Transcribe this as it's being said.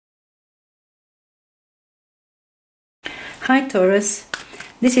Hi Taurus,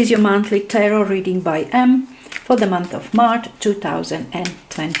 this is your monthly tarot reading by M for the month of March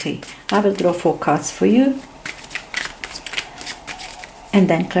 2020. I will draw 4 cards for you and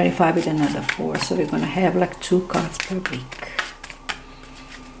then clarify with another 4. So we're going to have like 2 cards per week.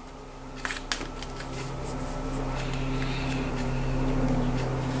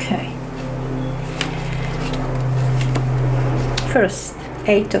 Okay. First,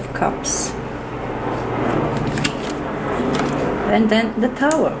 8 of Cups. And then the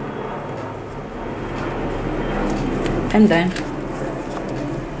Tower, and then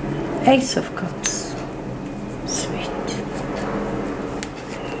Ace of Cups, sweet,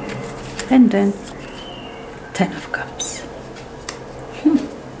 and then 10 of Cups.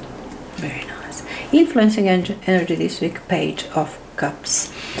 Very nice. Influencing energy this week, Page of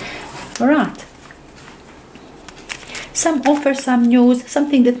Cups. All right. Some offer, some news,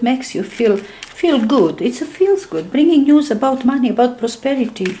 something that makes you feel good. It's a feels good, bringing news about money, about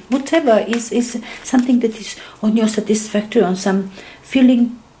prosperity, whatever is something that is on your satisfactory, on some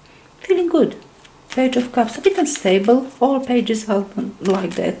feeling good. Page of Cups, a bit unstable. All pages are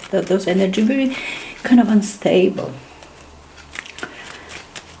like that, those energy, very kind of unstable.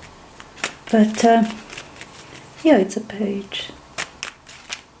 But yeah, it's a page.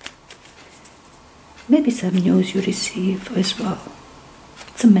 Maybe some news you receive as well.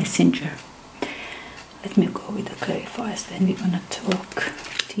 It's a messenger. Let me go with the clarifiers, then we're gonna talk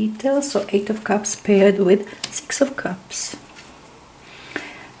details. So 8 of Cups paired with 6 of Cups.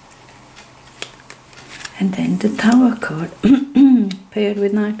 And then the Tower card paired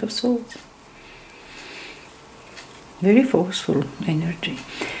with Knight of Swords. Very forceful energy.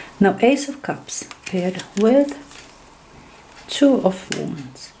 Now Ace of Cups paired with 2 of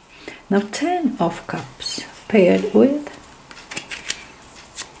Wands. Now 10 of Cups paired with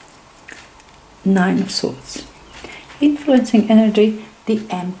 9 of Swords. Influencing energy, the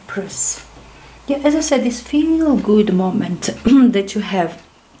Empress. Yeah, as I said, this feel-good moment that you have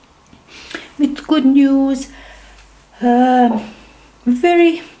with good news,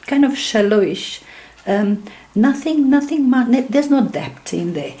 very kind of shallowish, nothing, there's no depth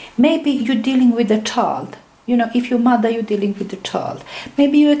in there. Maybe you're dealing with a child. You know, if you're mother, you're dealing with a child.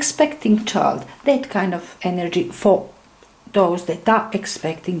 Maybe you're expecting child. That kind of energy for those that are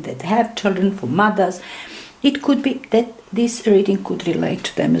expecting, that have children, for mothers. It could be that this reading could relate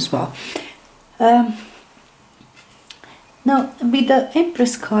to them as well. Now with the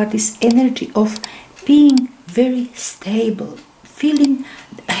Empress card, this energy of being very stable,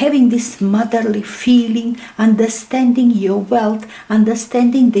 having this motherly feeling, understanding your wealth,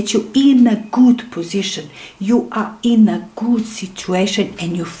 understanding that you're in a good position, you are in a good situation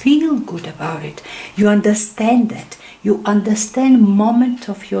and you feel good about it. You understand that. You understand moment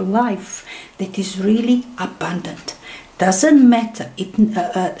of your life that is really abundant. Doesn't matter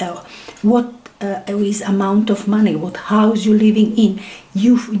what is amount of money, what house you're living in.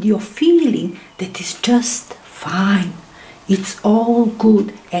 You're feeling that is just fine. It's all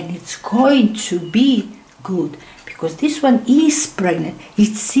good and it's going to be good, because this one is pregnant.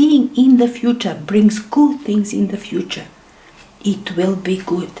 It's seeing in the future, brings good things in the future. It will be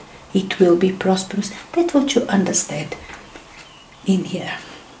good. It will be prosperous. That's what you understand in here.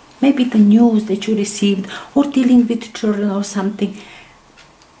 Maybe the news that you received, or dealing with children or something.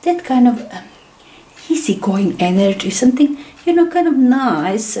 That kind of easygoing energy, something, you know, kind of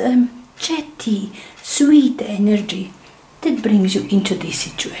nice, chatty, sweet energy that brings you into this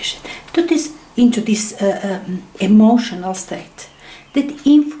situation, into this emotional state that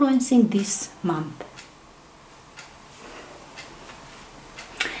influencing this month.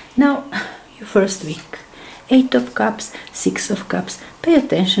 Now, your first week, 8 of Cups, 6 of Cups. Pay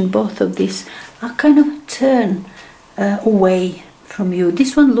attention, both of these are kind of turn away from you.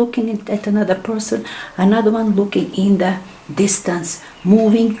 This one looking at another person, another one looking in the distance,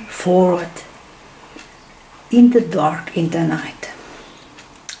 moving forward in the dark, in the night.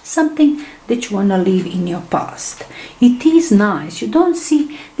 Something that you want to leave in your past. It is nice. You don't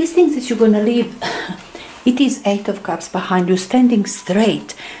see these things that you're going to leave. It is 8 of Cups behind you, standing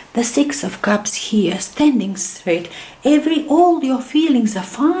straight. The 6 of Cups here, standing straight. All your feelings are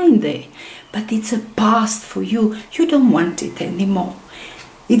fine there, but it's a past for you. You don't want it anymore.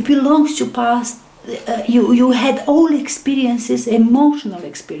 It belongs to past. You had all experiences, emotional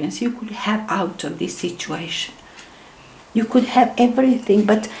experience you could have out of this situation. You could have everything,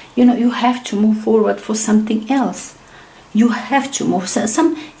 but you know, you have to move forward for something else. You have to move.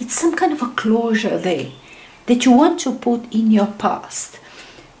 It's some kind of a closure there that you want to put in your past.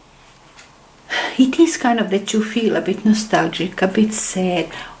 It is kind of that you feel a bit nostalgic, a bit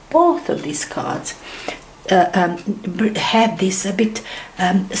sad. Both of these cards have this a bit,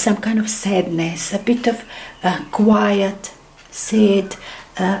 some kind of sadness, a bit of quiet, sad,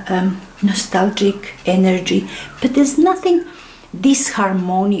 nostalgic energy, but there's nothing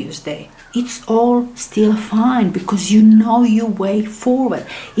disharmonious there. It's all still fine because you know your way forward.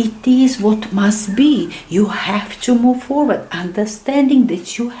 It is what must be. You have to move forward, understanding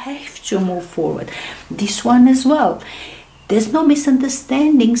that you have to move forward. This one as well. There's no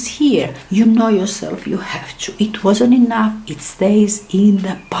misunderstandings here. You know yourself, you have to. It wasn't enough, it stays in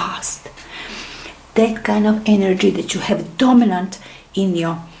the past. That kind of energy that you have dominant in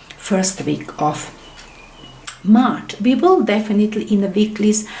your first week of March. We will definitely in the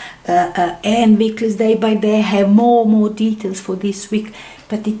weeklies and weeklies day by day have more details for this week,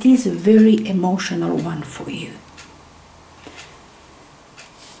 but it is a very emotional one for you.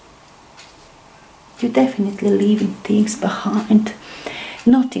 You're definitely leaving things behind,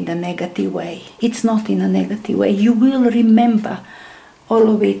 not in a negative way. It's not in a negative way. You will remember all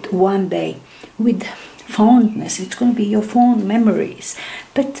of it one day with fondness. It's going to be your fond memories,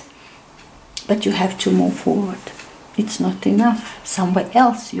 but you have to move forward. It's not enough. Somewhere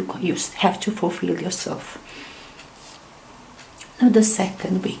else you have to fulfill yourself. Now the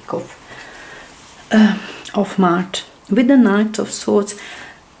second week of March, with the Knight of Swords,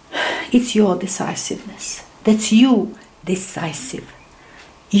 it's your decisiveness. That's you decisive.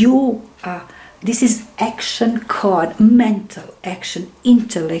 You are, this is action card, mental action,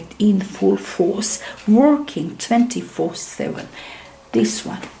 intellect in full force, working 24/7. This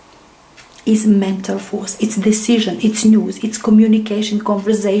one is mental force. It's decision, it's news, it's communication,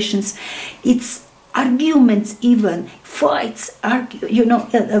 conversations, it's arguments, even fights,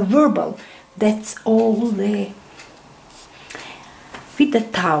 verbal. That's all there. With the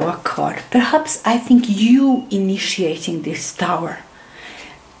Tower card, perhaps I think you initiating this Tower.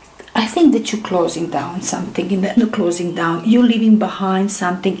 I think that you're closing down something, you're leaving behind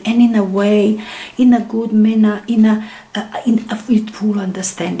something, and in a way, in a good manner, with full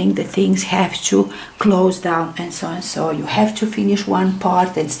understanding that things have to close down and so on. So you have to finish one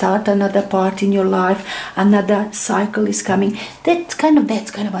part and start another part in your life. Another cycle is coming. That's kind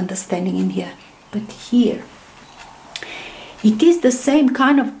of understanding in here. But here, it is the same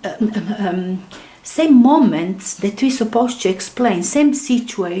kind of same moments that we're supposed to explain, same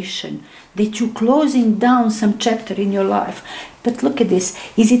situation, that you're closing down some chapter in your life. But look at this.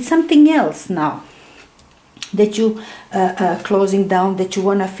 Is it something else now that you closing down, that you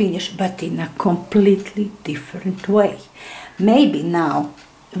want to finish, but in a completely different way? Maybe now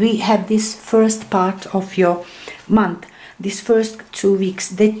we have this first part of your month, these first 2 weeks,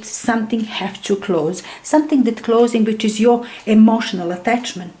 that something have to close, something that closing, which is your emotional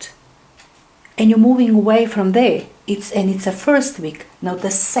attachment, and you're moving away from there. It's a first week. Now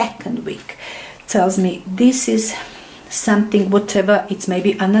the second week tells me this is something, whatever, it's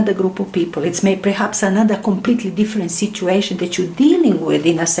maybe another group of people, it's maybe perhaps another completely different situation that you're dealing with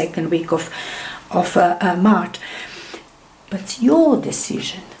in a second week of March. But your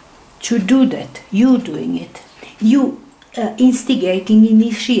decision to do that, you doing it, you instigating,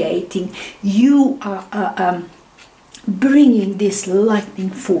 initiating, you are bringing this lightning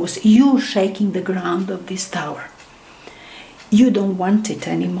force, you shaking the ground of this tower. You don't want it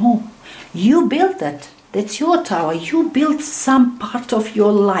anymore. You built it. That's your tower. You built some part of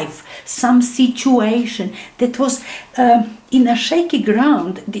your life, some situation that was in a shaky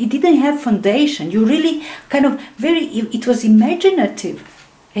ground. It didn't have foundation. You really kind of it was imaginative.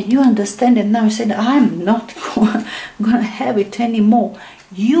 And you understand it now. You said, I'm not going to have it anymore.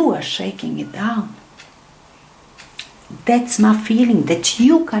 You are shaking it down. That's my feeling, that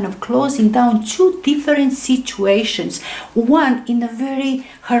you kind of closing down two different situations. One in a very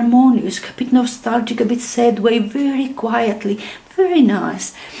harmonious, a bit nostalgic, a bit sad way, very quietly, very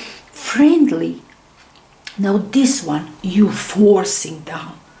nice, friendly. Now this one, you forcing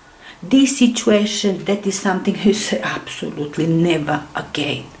down. This situation, that is something you say absolutely never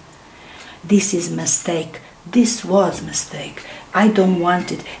again. This is mistake. This was mistake. I don't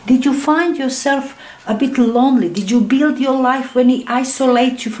want it. Did you find yourself a bit lonely? Did you build your life when it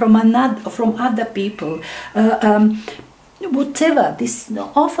isolates you from other people? Whatever. This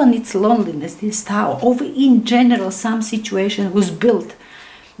often it's loneliness. This tower. Over in general, some situation was built.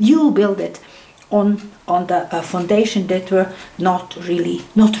 You built it on the foundation that were not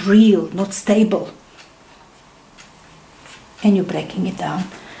real, not stable, and you're breaking it down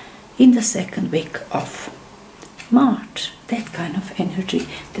in the second week of March. That kind of energy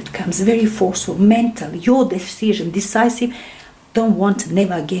that comes very forceful, mental, your decision, decisive, don't want,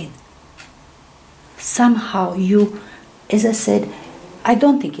 never again. Somehow you, as I said, I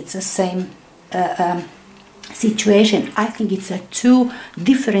don't think it's the same situation. I think it's a two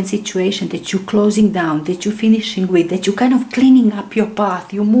different situation that you're closing down, that you're finishing with, that you're kind of cleaning up your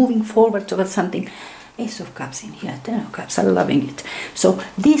path, you're moving forward towards something. Ace of Cups in here, Ten of Cups, I'm loving it. So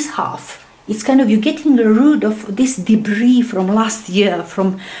this half, it's kind of you're getting rid of this debris from last year,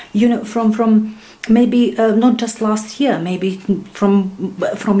 from, you know, from maybe not just last year, maybe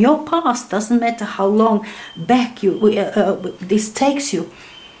from your past. Doesn't matter how long back this takes you,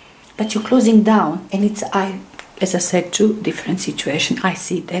 but you're closing down, and it's, as I said, two different situations. I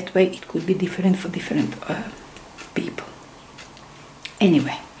see it that way. It could be different for different people.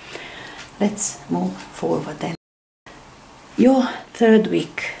 Anyway, let's move forward then. Your third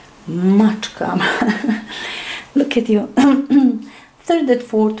week, much calmer. Look at you. Third and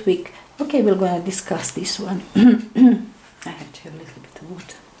fourth week. Okay, we're going to discuss this one. I have to have a little bit of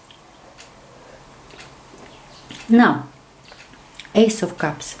water. Now, Ace of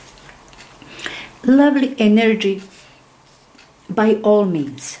Cups. Lovely energy by all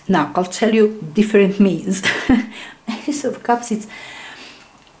means. Now, I'll tell you different means. Ace of Cups, it's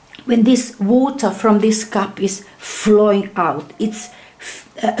when this water from this cup is flowing out. It's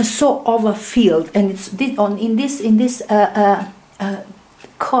so overfilled, and it's in this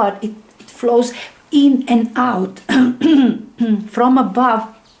card. It flows in and out from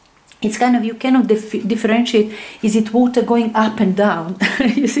above. It's kind of, you cannot differentiate, is it water going up and down?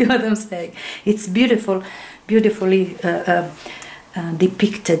 You see what I'm saying? It's beautiful, beautifully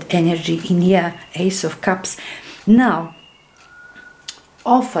depicted energy in here, Ace of Cups. Now,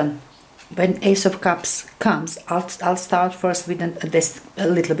 often when Ace of Cups comes, I'll start first with a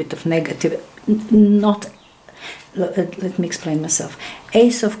little bit of negative, let me explain myself.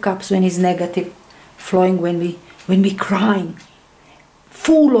 Ace of Cups, when it's negative, flowing when we crying,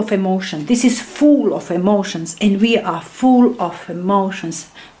 full of emotion. This is full of emotions, and we are full of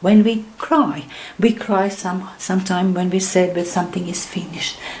emotions when we cry. We cry sometime when we say that something is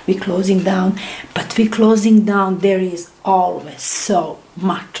finished. We're closing down, but we're closing down. There is always so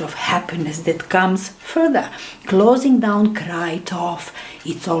much of happiness that comes further. Closing down, cry it off.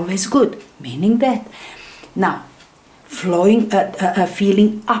 It's always good, meaning that. Now, flowing,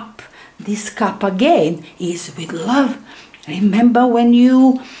 filling up this cup again is with love. Remember when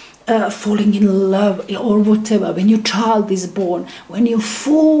you falling in love or whatever, when your child is born, when you're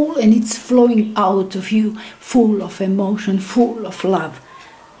full and it's flowing out of you, full of emotion, full of love.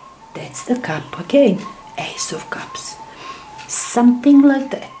 That's the cup again, Ace of Cups. Something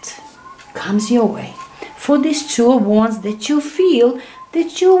like that comes your way. For these Two of Wands that you feel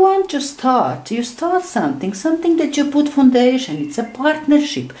that you want to start. You start something that you put foundation. It's a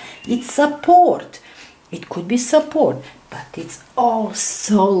partnership. It's support. It could be support, but it's all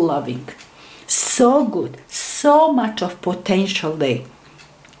so loving, so good, so much of potential there.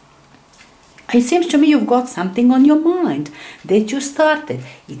 It seems to me you've got something on your mind that you started.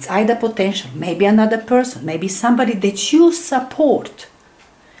 It's either potential, maybe another person, maybe somebody that you support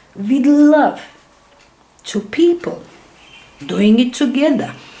with love. Two people doing it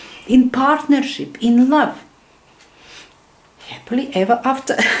together, in partnership, in love. Happily ever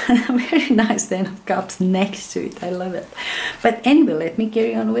after. Very nice Ten of Cups next to it. I love it. But anyway, let me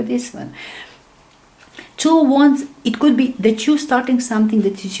carry on with this one. Two of Wands, it could be that you're starting something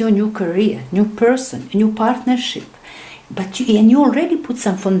that is your new career, new person, a new partnership. But you already put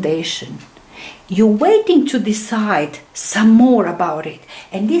some foundation. You're waiting to decide some more about it.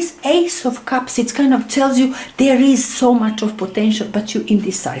 And this Ace of Cups, it kind of tells you there is so much of potential, but you're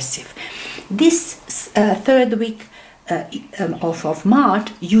indecisive. This third week of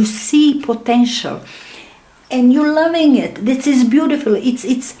March, you see potential and you're loving it. This is beautiful.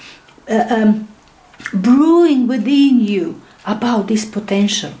 It's brewing within you about this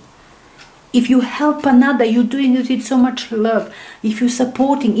potential. If you help another, you're doing it with so much love. If you're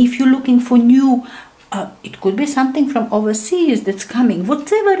supporting, if you're looking for new, it could be something from overseas that's coming.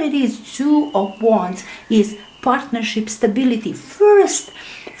 Whatever it is, Two of Wands is partnership, stability. First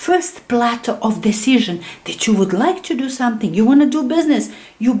plateau of decision that you would like to do something. You want to do business.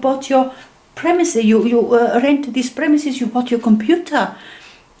 You bought your premises. You rent these premises. You bought your computer.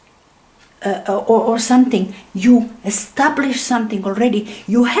 Or something, you establish something already,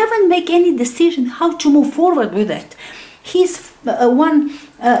 you haven't made any decision how to move forward with it. His one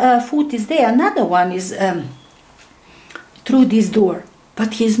foot is there, another one is through this door,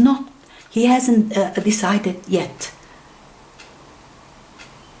 but he hasn't decided yet.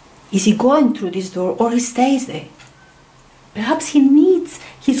 Is he going through this door or he stays there? Perhaps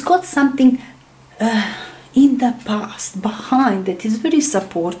he's got something in the past, behind, that is very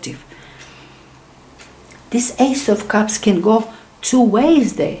supportive. This Ace of Cups can go two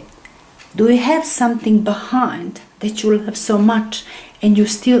ways there. Do you have something behind that you love so much and you're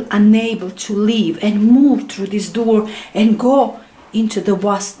still unable to leave and move through this door and go into the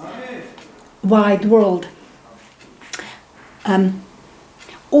vast, wide world?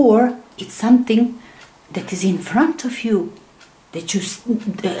 Or it's something that is in front of you that you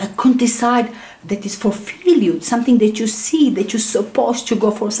couldn't decide that is fulfill you, something that you see that you're supposed to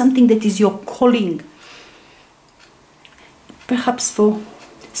go for, something that is your calling. Perhaps for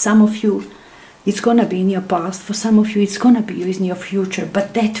some of you it's gonna be in your past, for some of you it's gonna be in your future,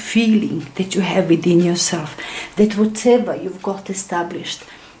 but that feeling that you have within yourself, that whatever you've got established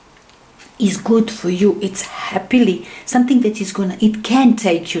is good for you, it's happily something that is gonna, it can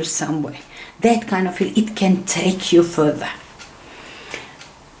take you somewhere. That kind of feeling, it can take you further.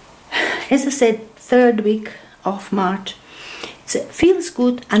 As I said, third week of March, it feels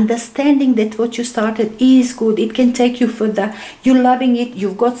good, understanding that what you started is good, it can take you further, you're loving it,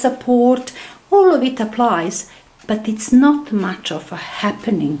 you've got support, all of it applies, but it's not much of a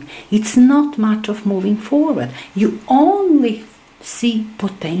happening, it's not much of moving forward. You only see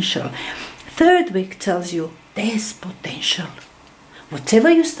potential. Third week tells you there's potential.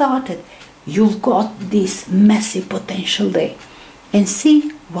 Whatever you started, you've got this massive potential there. And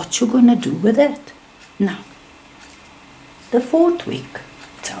see what you're going to do with it. Now, the fourth week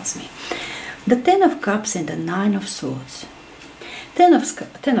tells me the 10 of Cups and the 9 of Swords. 10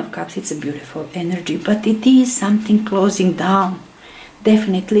 of Cups, it's a beautiful energy, but it is something closing down.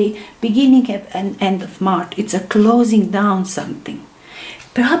 Definitely, beginning and end of March, it's a closing down something.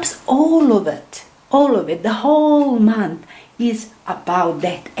 Perhaps all of it, the whole month is about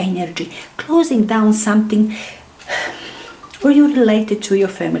that energy, closing down something. Or you related to your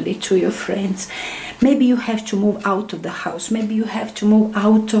family, to your friends. Maybe you have to move out of the house. Maybe you have to move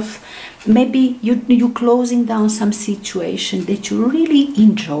out of, maybe you're closing down some situation that you really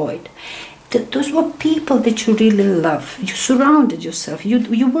enjoyed. Those were people that you really love. You surrounded yourself.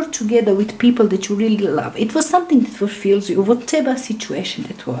 You were together with people that you really love. It was something that fulfills you, whatever situation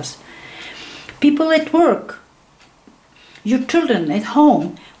it was. People at work, your children at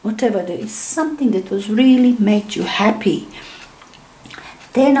home, whatever. It's something that was really made you happy.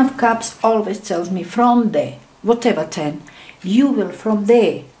 10 of Cups always tells me from there, whatever 10, you will from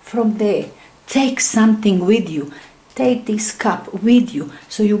there, take something with you. Take this cup with you.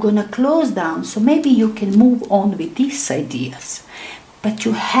 So you're going to close down. So maybe you can move on with these ideas. But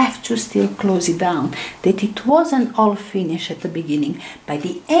you have to still close it down. That it wasn't all finished at the beginning. By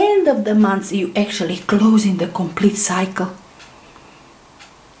the end of the month, you actually closing the complete cycle.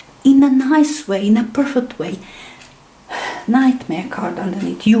 In a nice way, in a perfect way. Nightmare card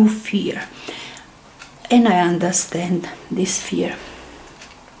underneath, you fear. And I understand this fear.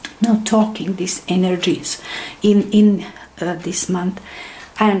 Now talking these energies in this month,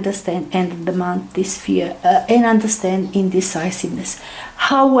 I understand end of the month this fear and understand indecisiveness.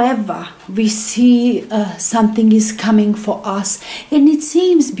 However, we see something is coming for us and it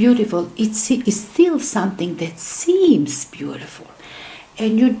seems beautiful. It's still something that seems beautiful.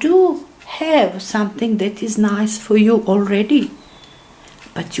 And you do have something that is nice for you already,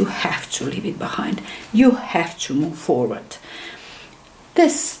 but you have to leave it behind. You have to move forward.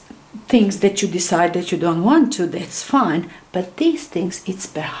 There's things that you decide that you don't want to, that's fine, but these things, it's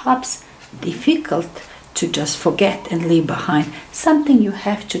perhaps difficult to just forget and leave behind. Something you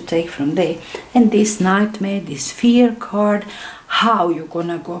have to take from there. And this nightmare, this fear card, how you're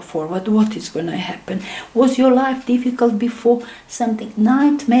gonna go forward, what is gonna happen. Was your life difficult before? Something,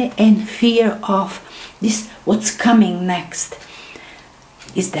 nightmare and fear of this, what's coming next,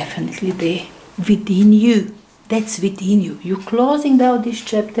 is definitely there within you. That's within you. You're closing down this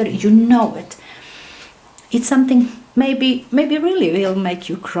chapter, you know it. It's something maybe really will make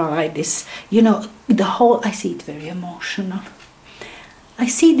you cry. This, you know, the whole, I see it very emotional. I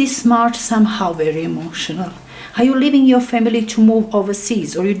see this March somehow very emotional. Are you leaving your family to move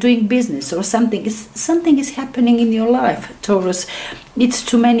overseas, or you're doing business or something? Something is happening in your life, Taurus. It's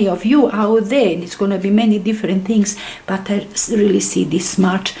too many of you out there, and it's going to be many different things, but I really see this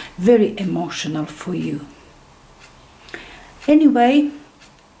March very emotional for you. Anyway,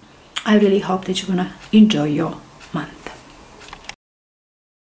 I really hope that you're going to enjoy your